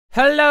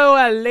Hello,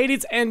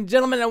 ladies and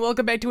gentlemen, and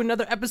welcome back to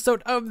another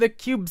episode of the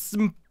Cube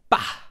SMP.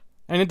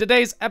 And in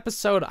today's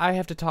episode, I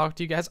have to talk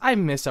to you guys. I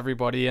miss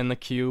everybody in the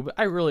Cube.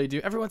 I really do.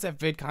 Everyone's at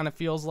VidCon, it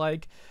feels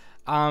like.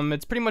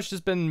 It's pretty much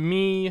just been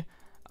me,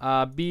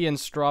 B, and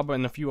Straub,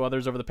 and a few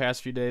others over the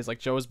past few days. Like,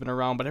 Joe's been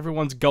around, but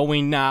everyone's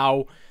going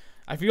now.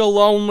 I feel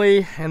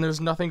lonely, and there's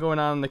nothing going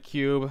on in the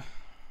Cube.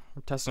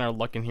 We're testing our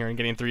luck in here and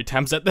getting 3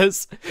 attempts at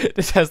this to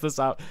test this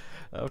out,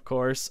 of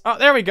course. Oh,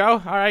 there we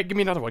go. All right, give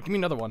me another one. Give me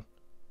another one.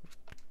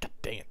 God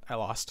dang it, I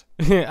lost.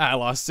 I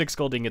lost 6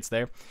 gold ingots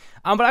there.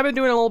 But I've been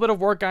doing a little bit of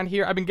work on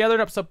here. I've been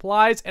gathering up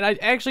supplies, and I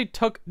actually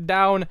took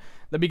down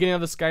the beginning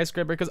of the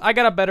skyscraper because I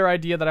got a better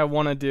idea that I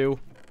want to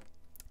do.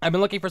 I've been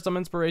looking for some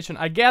inspiration.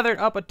 I gathered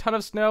up a ton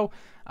of snow.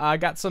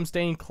 Got some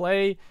stained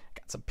clay,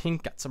 got some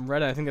pink, got some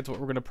red, and I think that's what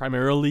we're going to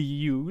primarily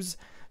use.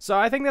 So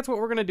I think that's what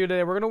we're going to do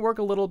today. We're going to work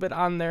a little bit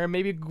on there,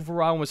 maybe goof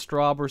around with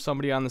Straub or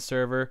somebody on the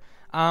server.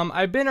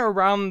 I've been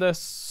around the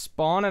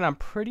spawn, and I'm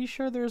pretty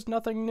sure there's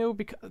nothing new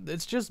because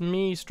it's just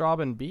me, Straub,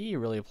 and B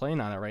really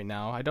playing on it right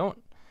now.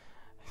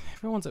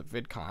 Everyone's at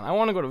VidCon. I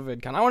want to go to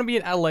VidCon. I want to be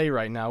in LA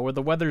right now where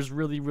the weather's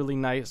really, really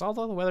nice.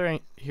 Although the weather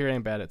here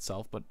ain't bad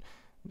itself, but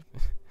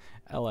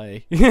LA.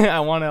 I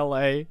want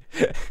LA.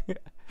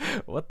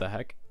 What the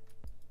heck?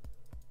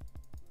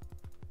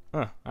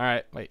 Huh.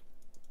 Alright, wait.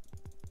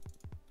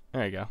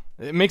 There you go.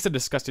 It makes a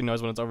disgusting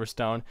noise when it's over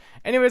stone.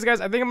 Anyways,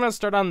 guys, I think I'm going to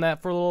start on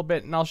that for a little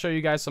bit, and I'll show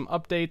you guys some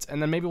updates,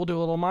 and then maybe we'll do a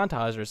little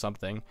montage or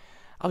something.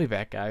 I'll be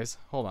back, guys.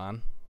 Hold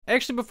on.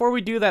 Actually, before we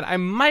do that, I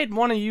might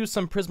want to use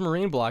some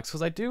prismarine blocks,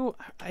 because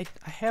I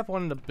have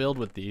wanted to build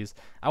with these.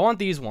 I want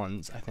these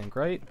ones, I think,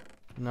 right?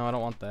 No, I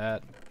don't want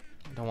that.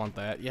 I don't want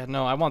that. Yeah,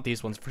 no, I want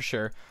these ones for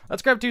sure.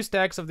 Let's grab 2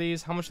 stacks of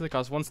these. How much do they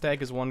cost? 1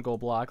 stack is 1 gold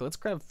block. Let's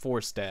grab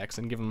 4 stacks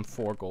and give them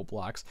 4 gold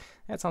blocks.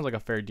 That sounds like a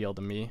fair deal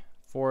to me.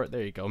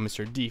 There you go,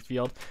 Mr. D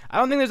Field. I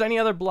don't think there's any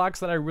other blocks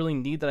that I really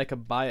need that I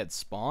could buy at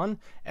spawn.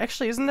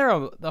 Actually, isn't there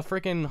a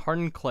freaking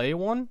hardened clay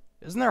one?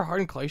 Isn't there a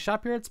hardened clay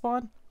shop here at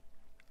spawn?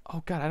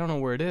 Oh god, I don't know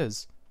where it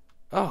is.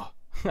 Oh,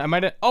 I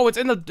might have. Oh, it's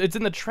in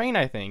the train,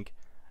 I think.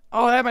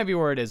 Oh, that might be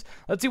where it is.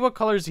 Let's see what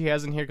colors he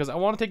has in here because I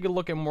want to take a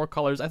look at more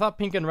colors. I thought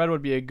pink and red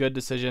would be a good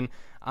decision.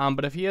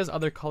 But if he has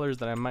other colors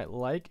that I might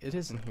like, it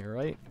is in here,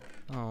 right?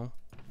 Oh,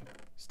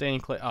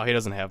 stained clay. Oh, he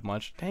doesn't have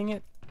much. Dang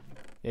it.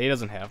 Yeah, he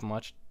doesn't have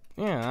much.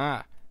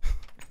 Yeah.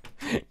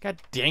 God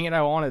dang it,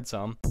 I wanted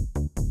some.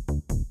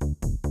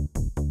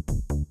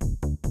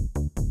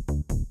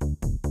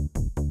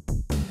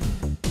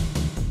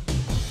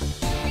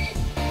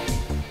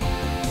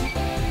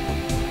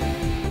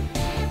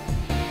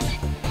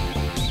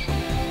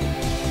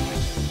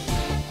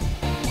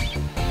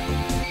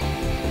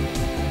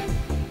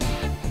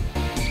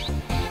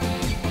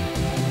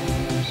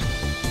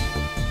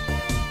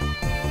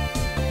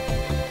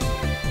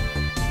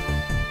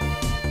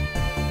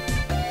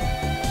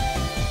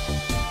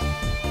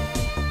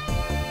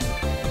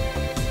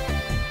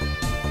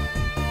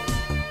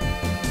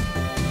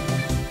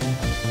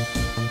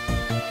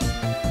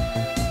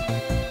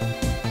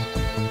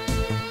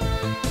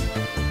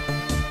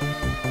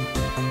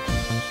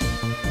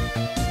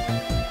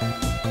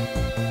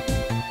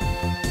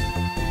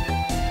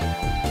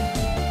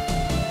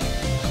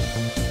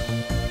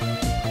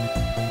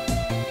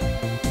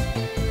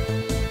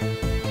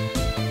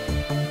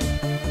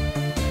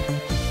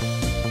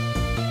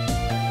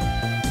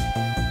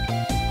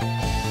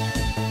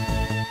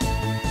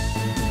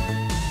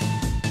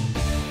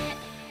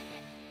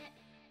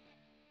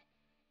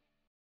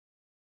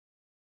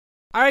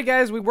 Alright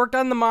guys, we worked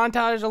on the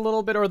montage a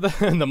little bit, or the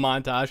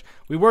montage.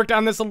 We worked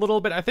on this a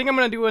little bit. I think I'm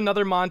going to do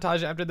another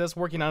montage after this,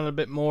 working on it a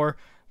bit more.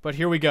 But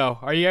here we go.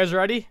 Are you guys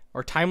ready?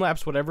 Or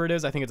time-lapse, whatever it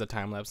is. I think it's a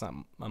time-lapse, not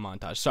a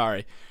montage.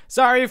 Sorry.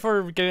 Sorry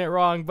for getting it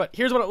wrong, but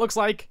here's what it looks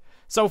like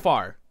so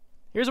far.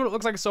 Here's what it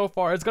looks like so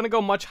far. It's going to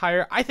go much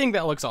higher. I think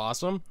that looks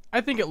awesome.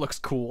 I think it looks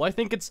cool. I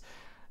think it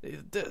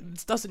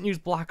doesn't use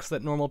blocks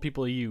that normal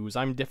people use.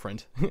 I'm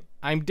different.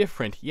 I'm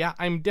different. Yeah,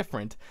 I'm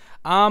different.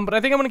 But I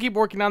think I'm going to keep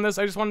working on this.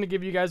 I just wanted to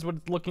give you guys what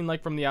it's looking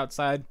like from the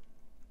outside.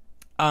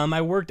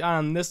 I worked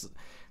on this.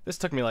 This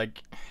took me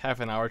like half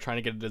an hour trying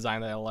to get a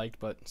design that I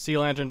liked, but sea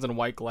lanterns and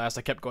white glass,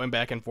 I kept going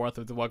back and forth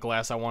with what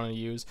glass I wanted to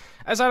use.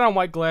 I decided on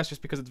white glass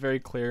just because it's very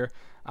clear.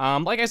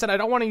 Like I said, I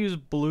don't want to use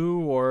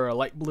blue or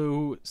light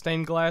blue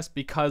stained glass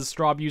because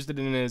Straub used it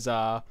in his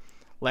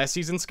last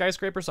season's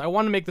skyscraper, so I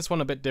want to make this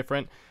one a bit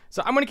different.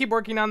 So I'm going to keep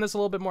working on this a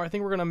little bit more. I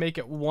think we're going to make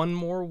it one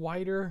more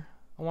wider,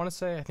 I want to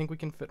say. I think we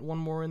can fit one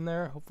more in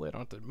there. Hopefully I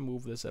don't have to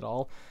move this at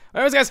all.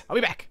 Anyways, guys, I'll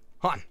be back.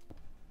 Hold on.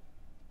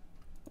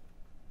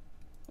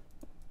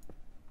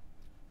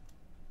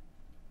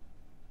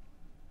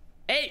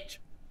 H!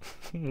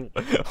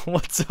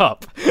 What's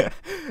up?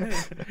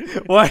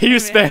 Why are you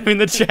spamming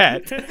the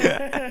chat?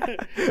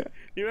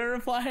 You weren't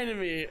replying to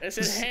me. I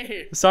said,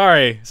 hey.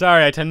 Sorry,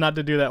 I tend not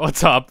to do that.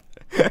 What's up?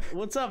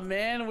 What's up,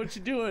 man? What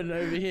you doing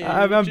over here?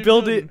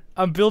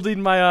 I'm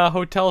building my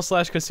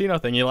hotel/casino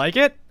thing. You like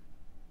it?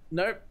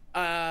 Nope.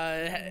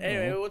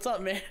 Anyway, what's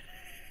up, man?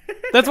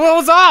 That's what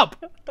was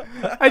up.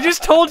 I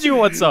just told you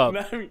what's up. No,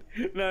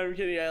 I'm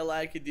kidding. I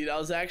like it, dude. I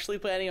was actually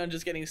planning on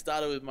just getting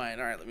started with mine.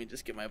 All right, let me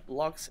just get my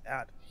blocks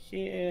out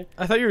here.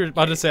 I thought you were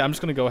about to say I'm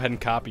just gonna go ahead and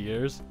copy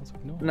yours. I was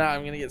like, no. No,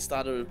 I'm gonna get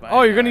started with mine.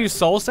 Oh, you're gonna use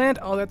soul sand?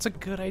 Oh, that's a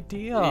good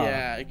idea.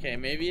 Yeah. Okay.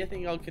 Maybe I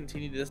think I'll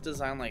continue this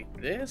design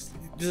like this.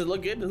 Does it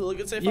look good? Does it look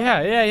good so far?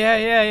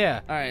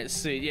 Yeah. All right.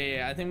 Sweet.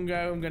 Yeah. I think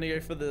I'm gonna go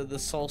for the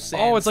soul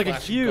sand. Oh, it's like a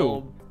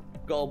cube.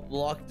 Gold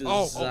block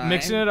design. Oh,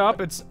 mixing it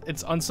up.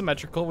 It's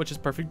unsymmetrical, which is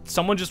perfect.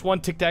 Someone just won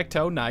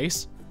tic-tac-toe.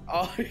 Nice.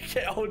 Oh,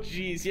 okay. Oh,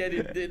 jeez. Yeah,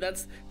 dude,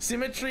 that's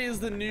symmetry is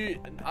the new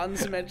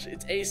unsymmetry.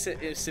 It's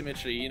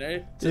asymmetry, you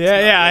know? So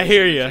yeah, I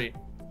hear you.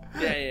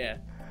 Yeah.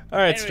 All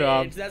right,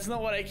 anyway, Straub. that's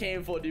not what I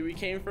came for, dude. We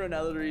came for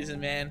another reason,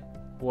 man.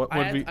 What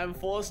would we? I'm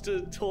forced to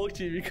talk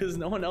to you because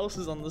no one else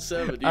is on the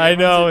server, dude. I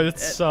know, it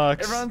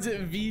sucks. Everyone's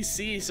at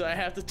VC, so I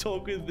have to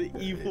talk with the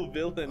evil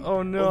villain.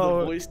 Oh no. Or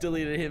the voice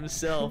deleter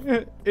himself.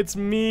 It's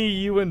me,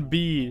 you, and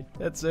B.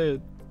 That's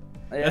it.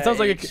 Yeah, that sounds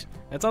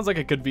like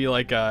it could be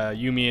like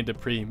you, me, and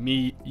Dupree.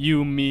 Me,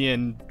 you, me,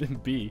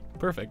 and B.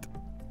 Perfect.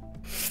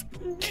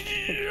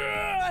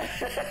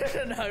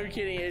 No, I'm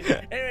kidding.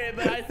 Anyway,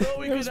 but I thought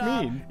we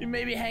could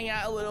maybe hang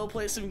out a little,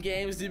 play some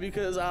games, dude,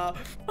 because I'm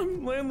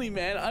lonely,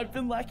 man. I've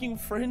been lacking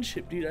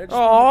friendship, dude. I just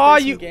want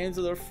to play some games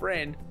with a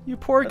friend. You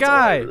poor That's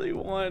guy. all I really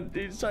want,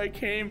 dude. So I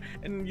came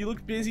and you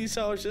looked busy,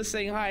 so I was just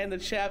saying hi in the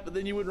chat, but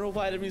then you wouldn't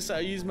reply to me, so I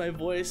used my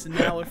voice, and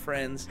now we're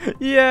friends.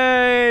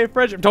 Yay,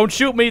 friendship! Don't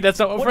shoot me. That's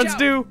not what friends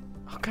do.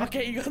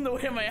 Okay, you got in the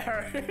way of my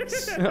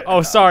arrow.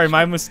 Oh, sorry,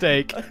 my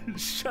mistake. I'm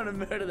just trying to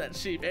murder that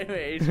sheep.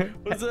 Anyway,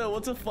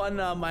 what's a fun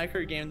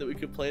micro game that we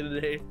could play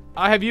today?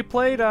 Have you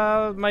played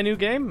my new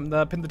game,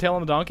 the Pin the Tail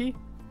on the Donkey?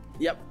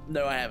 Yep.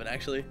 No, I haven't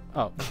actually.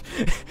 Oh,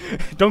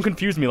 don't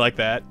confuse me like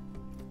that.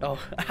 Oh,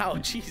 ow,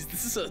 jeez,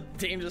 this is a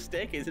dangerous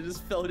staircase. I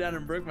just fell down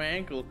and broke my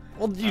ankle.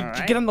 Well, you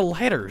get on the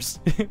ladders.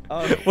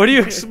 Oh. What do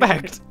you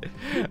expect?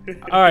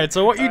 All right,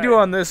 so what you do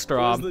on this,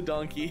 Straub? Where's the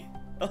donkey?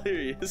 Oh, here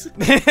he is.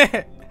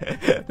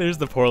 There's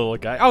the poor little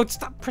guy. Oh,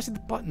 stop pressing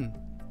the button.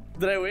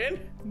 Did I win?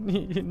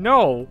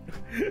 No.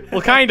 Well,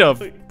 kind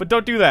of, but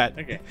don't do that.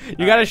 Okay.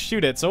 You gotta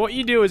shoot it. So what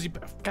you do is you...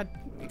 God.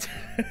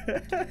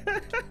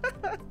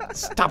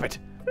 Stop it.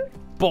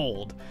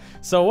 Bold.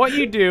 So what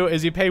you do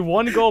is you pay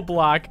 1 gold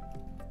block.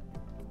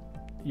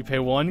 You pay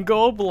 1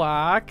 gold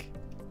block.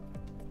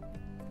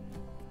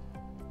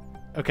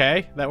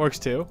 Okay, that works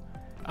too.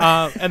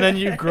 And then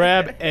you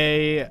grab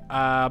a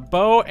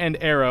bow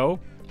and arrow.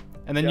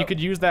 And then you could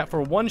use that for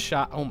 1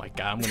 shot. Oh my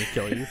god, I'm gonna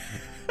kill you.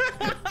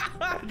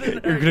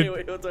 Okay,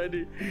 wait, what do I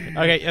do?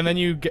 Okay, and then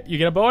you get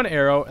a bow and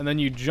arrow, and then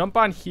you jump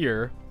on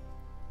here,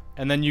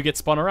 and then you get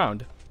spun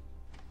around.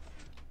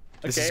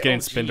 This is getting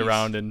spinned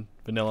around in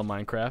vanilla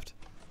Minecraft.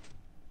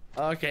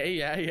 Okay,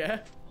 yeah.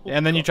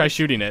 And then you try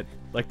shooting it,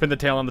 like Pin the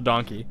Tail on the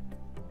Donkey.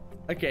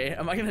 Okay,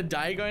 am I gonna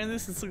die going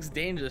this? This looks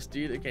dangerous,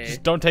 dude. Okay.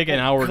 Just don't take an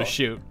hour to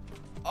shoot.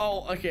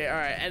 Oh, okay,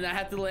 alright. And I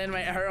have to land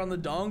my arrow on the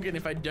donk, and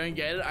if I don't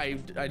get it,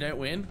 I don't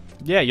win?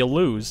 Yeah, you'll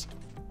lose.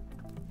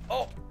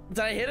 Oh, did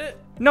I hit it?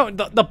 No,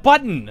 the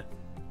button!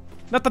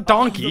 Not the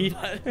donkey.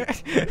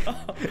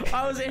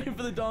 I was aiming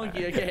for the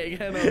donkey. Okay, I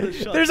got another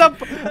shot. There's a...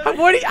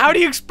 How do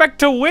you expect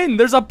to win?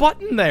 There's a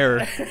button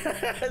there.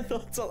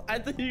 I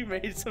thought you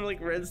made some,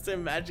 like,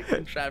 redstone magic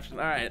contraption.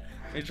 Alright,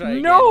 let me try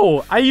again.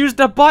 No, I used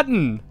a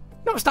button.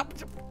 No, stop.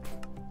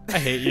 I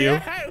hate you.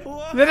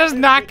 That does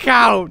not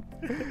count.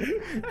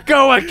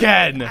 Go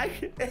again.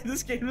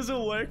 This game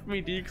doesn't work for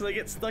me, dude, because I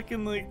get stuck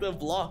in like the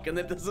block and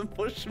it doesn't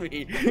push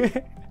me.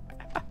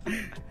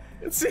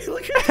 See,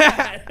 look at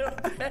that.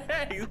 What the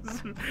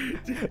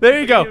heck? There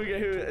you go.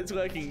 Here we go. It's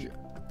working.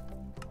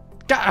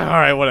 All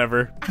right,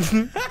 whatever.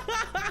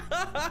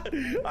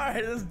 All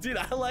right, dude,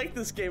 I like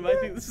this game. I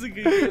think this is a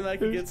good game. I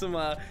can get some.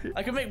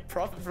 I can make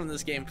profit from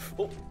this game.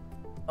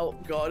 Oh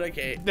God.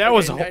 Okay. That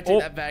was. I take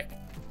that back.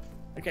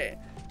 Okay.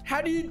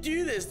 How do you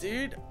do this,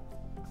 dude?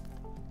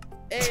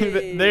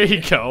 Hey. There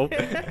you go.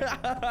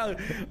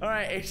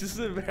 Alright, this is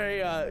a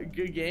very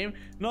good game.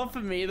 Not for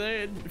me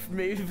though,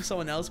 maybe for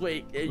someone else.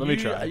 Wait, let me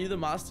try. Are you the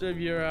master of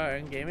your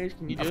own game age?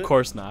 Can you do it? Of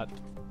course not.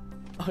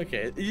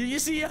 Okay, you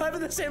see, you're having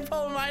the same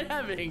problem I'm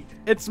having.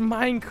 It's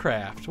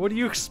Minecraft. What do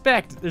you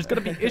expect? There's gonna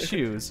be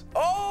issues.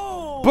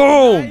 Oh!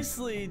 Boom!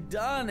 Nicely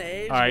done,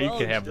 Age. Alright, you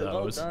can have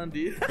those. Well done,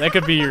 dude. That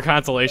could be your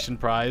consolation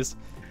prize.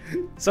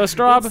 So,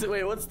 Straub.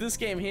 Wait, what's this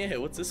game here?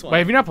 What's this one? Wait,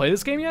 have you not played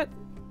this game yet?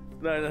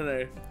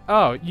 No.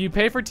 Oh, you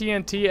pay for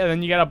TNT, and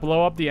then you gotta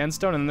blow up the end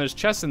stone, and then there's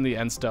chests in the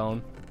end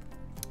stone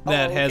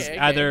that has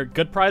either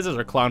good prizes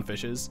or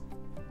clownfishes.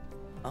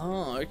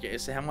 Oh, okay.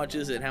 So how much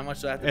is it? How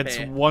much do I have to pay?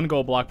 It's 1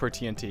 gold block per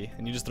TNT,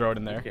 and you just throw it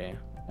in there. Okay.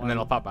 And then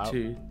it'll pop out.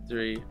 2,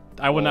 3.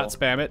 I would not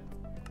spam it.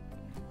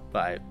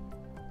 5.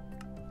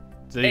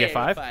 Did you get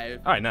 5?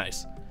 5. All right,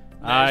 nice.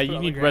 Nice, you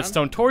need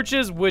redstone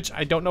torches, which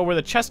I don't know where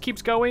the chest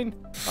keeps going.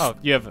 Oh,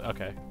 you have.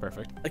 Okay,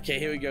 perfect. Okay,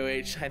 here we go,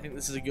 H. I think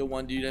this is a good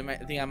one, dude. I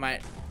think I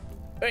might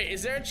Wait,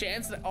 is there a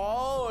chance that?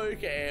 Oh,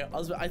 okay.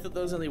 I thought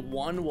there was only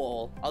one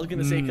wall. I was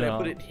gonna say, can I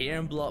put it here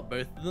and blow up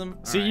both of them?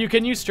 See, you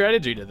can use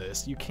strategy to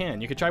this. You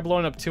can. You could try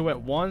blowing up 2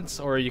 at once,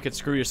 or you could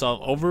screw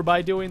yourself over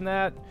by doing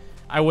that.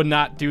 I would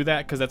not do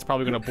that because that's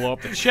probably gonna blow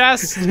up the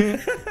chest,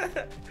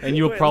 and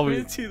you'll probably.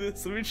 Let me do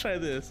this. Let me try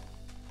this.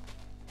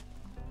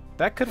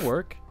 That could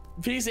work.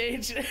 Peace,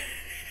 H.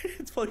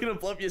 It's probably gonna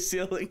blow up your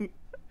ceiling.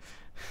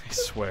 I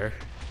swear.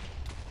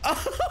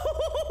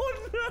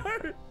 Oh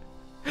no!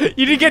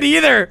 You didn't get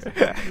either!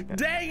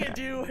 Dang it,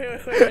 dude!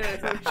 Wait.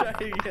 Let me try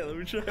again. Let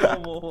me try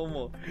one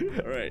more.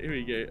 Alright, here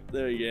we go.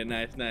 There we go.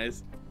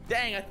 Nice.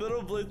 Dang, I thought it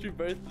would blow through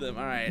both of them.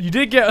 Alright. You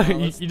did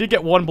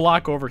get 1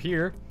 block over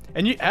here.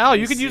 And you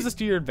could use this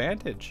to your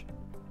advantage.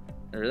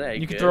 Really?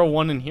 You could throw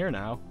 1 in here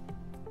now.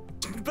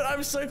 But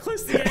I'm so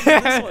close to getting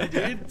this one,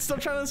 dude.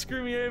 Stop trying to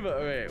screw me over.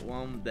 Alright,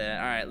 1 there.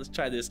 Alright, let's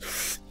try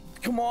this.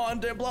 Come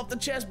on, don't blow up the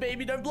chest,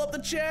 baby. Don't blow up the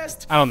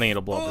chest. I don't think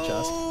it'll blow up the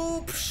chest.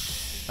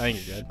 I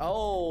think you're good.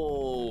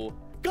 Oh.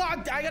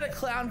 God, I got a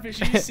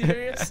clownfish. Are you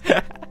serious?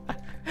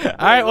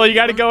 Alright, well, you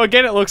gotta go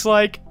again, it looks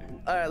like.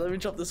 Alright, let me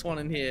drop this one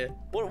in here.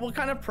 What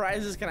kind of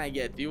prizes can I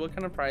get, dude? What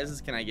kind of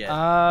prizes can I get?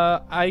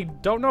 I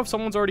don't know if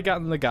someone's already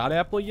gotten the God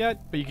Apple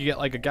yet, but you can get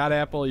like a God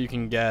Apple, you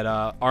can get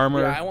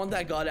armor. Yeah, I want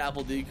that God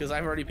Apple, dude, because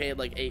I've already paid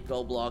like 8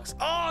 gold blocks.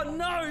 Oh,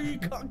 no, you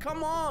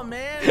come on,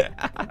 man.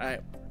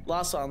 Alright,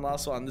 last one.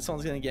 This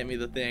one's gonna get me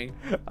the thing.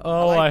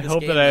 Oh, I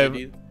hope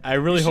that I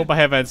really hope I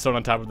have endstone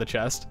on top of the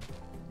chest.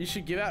 You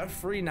should give out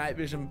free night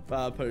vision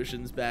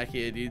potions back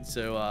here, dude.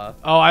 So,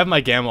 Oh, I have my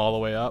gamma all the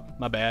way up.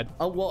 My bad.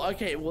 Oh, well,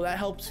 okay. Well, that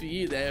helps for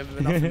you. They have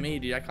enough for me,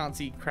 dude. I can't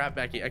see crap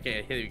back here.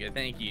 Okay, here we go.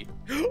 Thank you.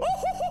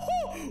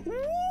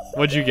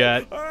 What'd you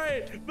get? All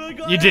right.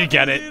 You did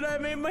get it. Dude, I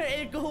made my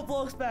 8 gold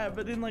blocks back,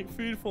 but in, like,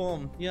 food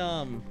form.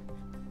 Yum.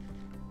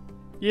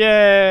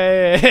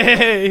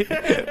 Yay!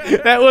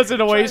 That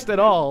wasn't a waste at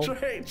all.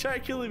 Try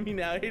killing me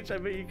now, H. I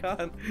bet you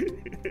can't.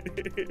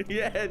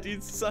 Yeah,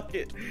 dude, suck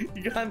it.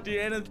 You can't do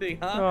anything,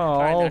 huh?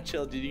 Alright, now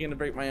chill, dude. You're gonna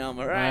break my arm.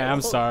 Alright.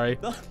 I'm sorry.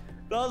 That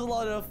was a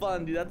lot of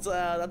fun, dude. That's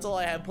all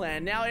I had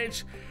planned. Now,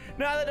 H.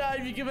 Now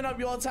that you've given up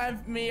your time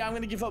for me, I'm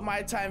gonna give up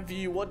my time for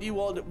you. What do you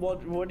want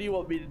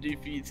me to do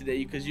for you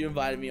today? Because you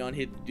invited me on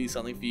here to do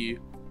something for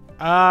you.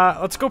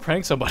 Let's go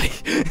prank somebody.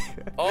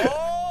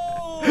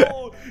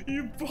 Oh,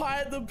 you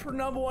hired the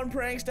 #1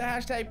 prankster,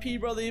 hashtag P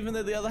brother, even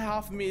though the other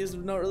half of me is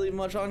not really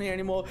much on here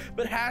anymore.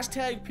 But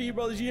hashtag P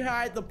brothers, you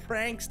hired the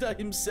prankster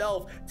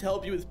himself to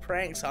help you with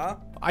pranks, huh?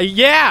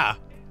 Yeah.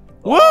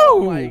 Woo!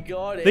 Oh my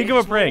god. Think of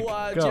a prank.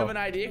 Do you have an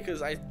idea?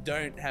 Because I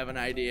don't have an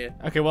idea.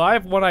 Okay, well, I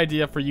have one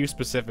idea for you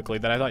specifically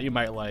that I thought you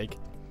might like.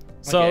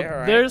 So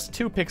okay, there's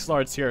 2 pixel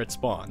arts here at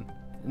spawn.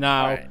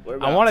 Now,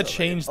 I want to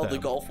change them. Oh, the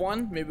golf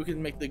one? Maybe we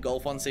can make the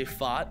golf one say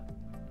fart.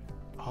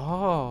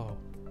 Oh.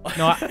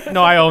 No,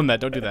 no, I own that.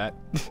 Don't do that.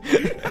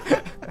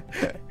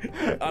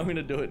 I'm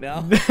gonna do it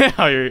now.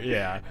 Oh,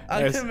 yeah.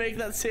 I'm gonna make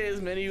that say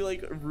as many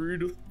like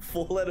rude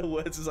 4-letter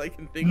words as I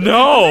can think of.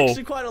 No. There's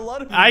actually quite a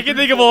lot of I can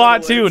think of a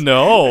lot too.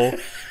 No.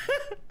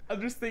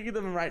 I'm just thinking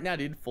of them right now,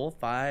 dude. 4,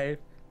 5.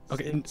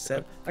 Okay. 6,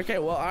 7. Okay.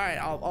 Well, all right.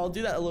 I'll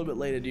do that a little bit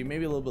later, dude.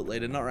 Maybe a little bit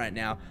later, not right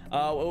now.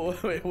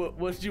 Wait,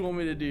 what do you want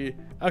me to do?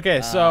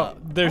 Okay, so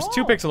there's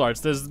 2 pixel arts.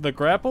 There's the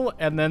grapple,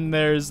 and then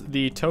there's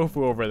the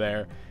tofu over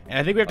there. And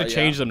I think we have to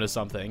change them to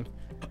something.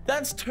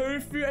 That's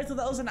tofu. I thought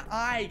that was an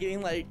eye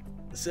getting like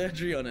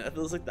surgery on it. I thought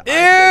it was like the Ew!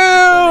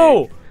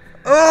 eye.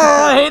 Oh,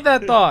 I hate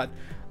that thought.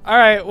 All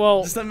right,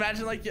 well. Just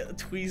imagine like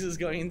tweezers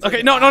going into.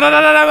 Okay, no.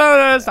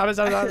 Stop it.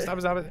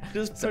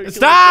 Just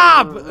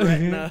stop.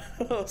 No.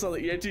 So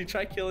yeah, dude,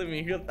 try killing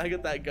me. I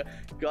got that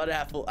God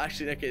apple.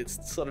 Actually, okay,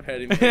 it's sort of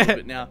hurting me a little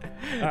bit now.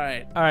 All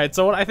right.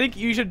 So what I think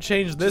you should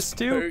change this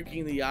to.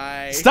 Poking the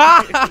eye.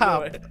 Stop.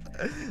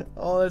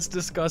 Oh, that's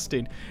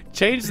disgusting.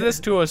 Change this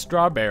to a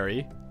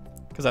strawberry,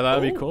 because I thought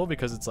it'd be cool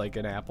because it's like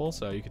an apple,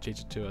 so you could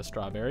change it to a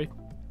strawberry.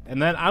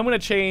 And then I'm gonna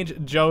change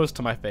Joe's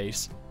to my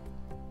face.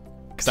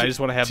 Because I just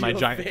want to have my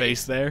giant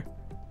face there.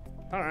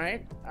 All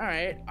right.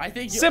 I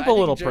think simple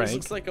little Joe's prank.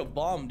 Looks like a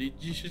bomb, dude.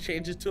 You should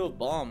change it to a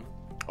bomb.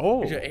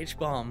 Oh. Your H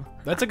bomb.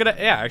 That's a good.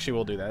 Yeah, actually,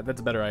 we'll do that.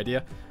 That's a better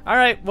idea. All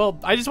right. Well,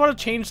 I just want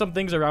to change some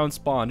things around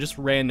spawn, just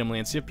randomly,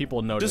 and see if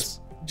people notice.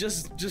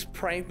 Just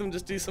prank them.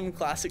 Just do some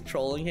classic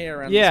trolling here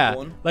around the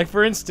spawn. Like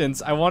for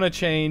instance, I want to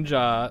change.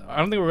 I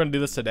don't think we're gonna do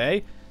this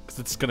today because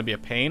it's gonna be a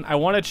pain. I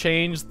want to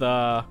change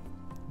the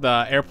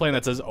airplane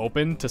that says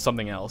open to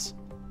something else.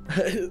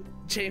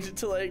 Change it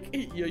to like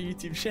your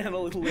YouTube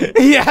channel.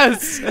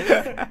 Yes.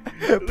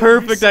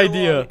 Perfect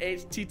idea.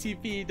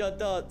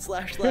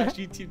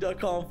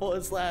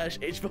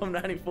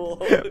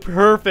 http://youtube.com/hbomb94.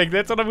 Perfect.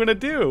 That's what I'm gonna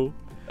do.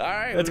 All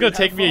right. It's gonna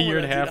take me a year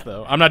and a half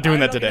though. I'm not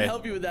doing that today. I can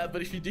help you with that,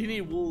 but if you do need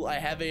wool, I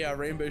have a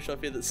rainbow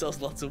shop here that sells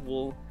lots of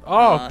wool.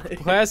 Oh,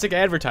 classic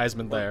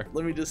advertisement there.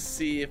 Let me just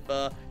see if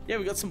yeah,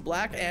 we got some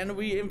black and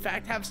we in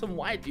fact have some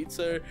white, dude.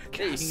 So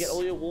yeah, you can get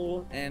all your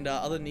wool and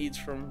other needs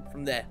from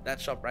there. That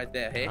shop right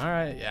there. Hey. All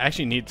right. I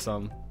actually need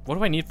some. What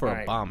do I need for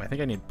a bomb? I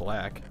think I need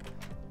black.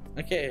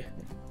 Okay.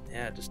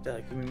 Yeah, just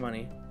give me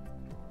money.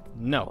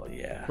 No. Oh,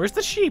 yeah. Where's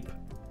the sheep?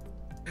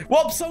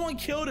 Well, someone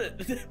killed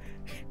it.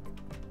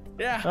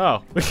 Yeah.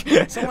 Oh,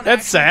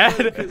 that's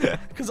sad.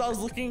 Because I was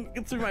looking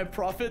through my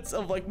profits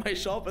of like my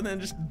shop, and then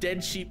just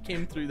dead sheep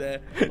came through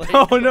there. Like,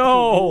 oh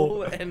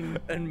no! And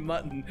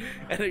mutton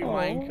and a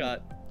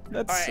minecart.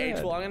 That's Alright, sad.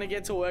 H, well, I'm gonna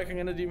get to work. I'm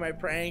gonna do my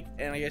prank,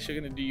 and I guess you're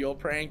gonna do your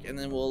prank, and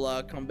then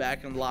we'll come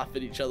back and laugh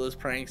at each other's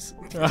pranks.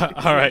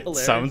 Alright,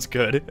 sounds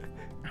good.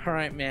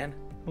 Alright, man.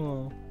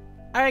 Oh.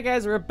 Alright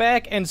guys, we're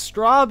back, and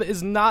Straub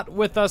is not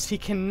with us. He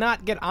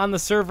cannot get on the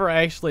server,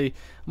 actually.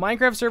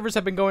 Minecraft servers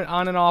have been going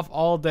on and off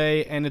all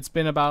day, and it's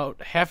been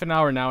about half an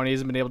hour now, and he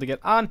hasn't been able to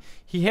get on.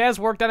 He has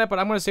worked on it, but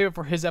I'm going to save it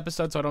for his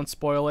episode so I don't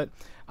spoil it.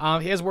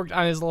 He has worked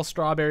on his little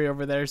strawberry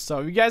over there,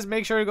 so you guys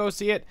make sure to go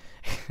see it.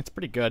 It's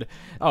pretty good.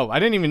 Oh, I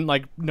didn't even,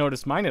 like,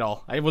 notice mine at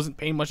all. I wasn't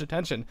paying much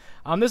attention.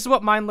 This is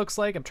what mine looks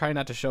like. I'm trying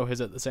not to show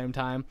his at the same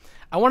time.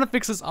 I want to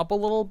fix this up a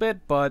little bit,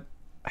 but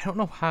I don't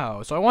know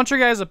how. So I want your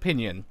guys'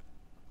 opinion.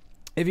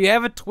 If you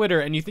have a Twitter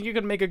and you think you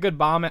could make a good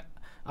bomb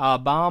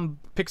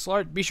pixel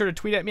art, be sure to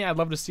tweet at me. I'd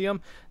love to see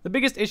them. The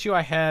biggest issue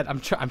I had, I'm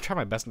trying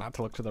my best not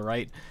to look to the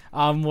right,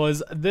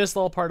 was this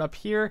little part up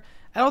here.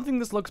 I don't think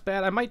this looks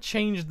bad. I might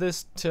change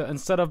this to,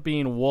 instead of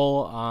being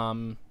wool,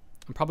 I'm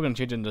probably going to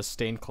change it into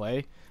stained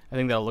clay. I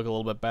think that'll look a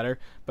little bit better.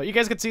 But you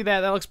guys can see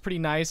that. That looks pretty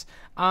nice.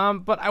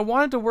 But I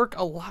wanted to work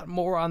a lot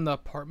more on the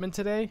apartment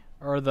today,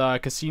 or the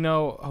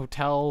casino,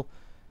 hotel.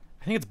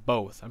 I think it's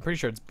both. I'm pretty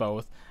sure it's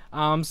both.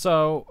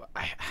 So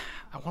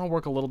I want to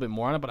work a little bit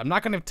more on it, but I'm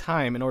not going to have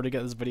time in order to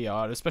get this video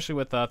out, especially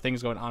with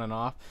things going on and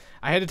off.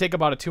 I had to take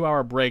about a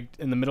 2-hour break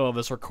in the middle of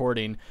this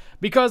recording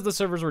because the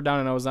servers were down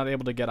and I was not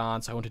able to get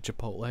on, so I went to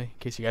Chipotle, in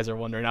case you guys are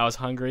wondering. I was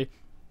hungry.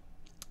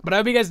 But I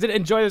hope you guys did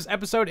enjoy this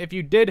episode. If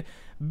you did,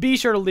 be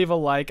sure to leave a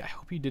like. I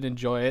hope you did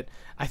enjoy it.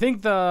 I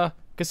think the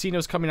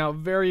casino's coming out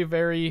very,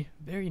 very,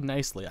 very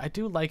nicely. I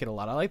do like it a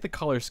lot. I like the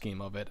color scheme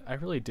of it. I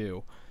really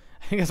do.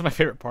 I think that's my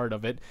favorite part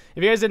of it.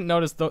 If you guys didn't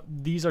notice,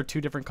 these are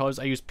two different colors.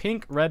 I use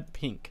pink, red,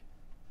 pink.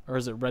 Or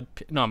is it red?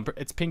 No,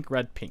 it's pink,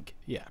 red, pink.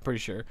 Yeah, pretty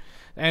sure.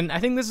 And I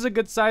think this is a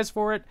good size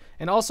for it.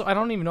 And also, I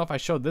don't even know if I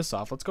showed this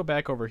off. Let's go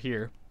back over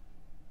here.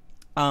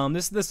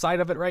 This is the side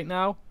of it right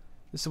now.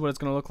 This is what it's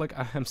going to look like.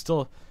 I'm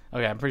still...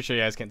 Okay, I'm pretty sure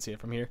you guys can't see it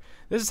from here.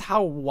 This is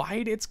how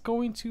wide it's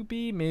going to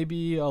be.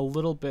 Maybe a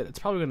little bit. It's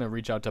probably going to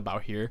reach out to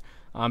about here.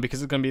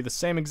 Because it's going to be the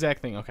same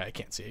exact thing. Okay, I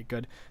can't see it.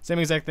 Good. Same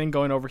exact thing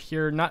going over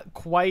here. Not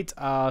quite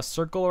a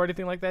circle or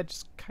anything like that.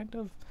 Just kind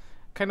of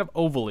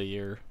ovally,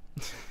 or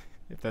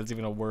if that's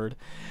even a word.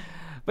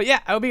 But yeah,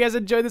 I hope you guys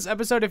enjoyed this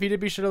episode. If you did,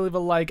 be sure to leave a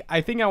like.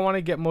 I think I want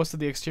to get most of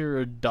the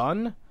exterior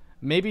done.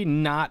 Maybe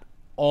not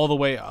all the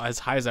way as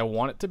high as I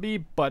want it to be,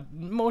 but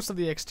most of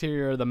the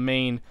exterior, the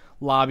main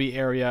lobby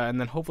area, and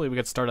then hopefully we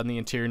get started on the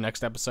interior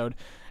next episode.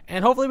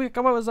 And hopefully we can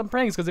come up with some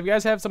pranks, because if you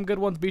guys have some good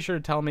ones, be sure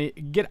to tell me.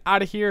 Get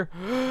out of here.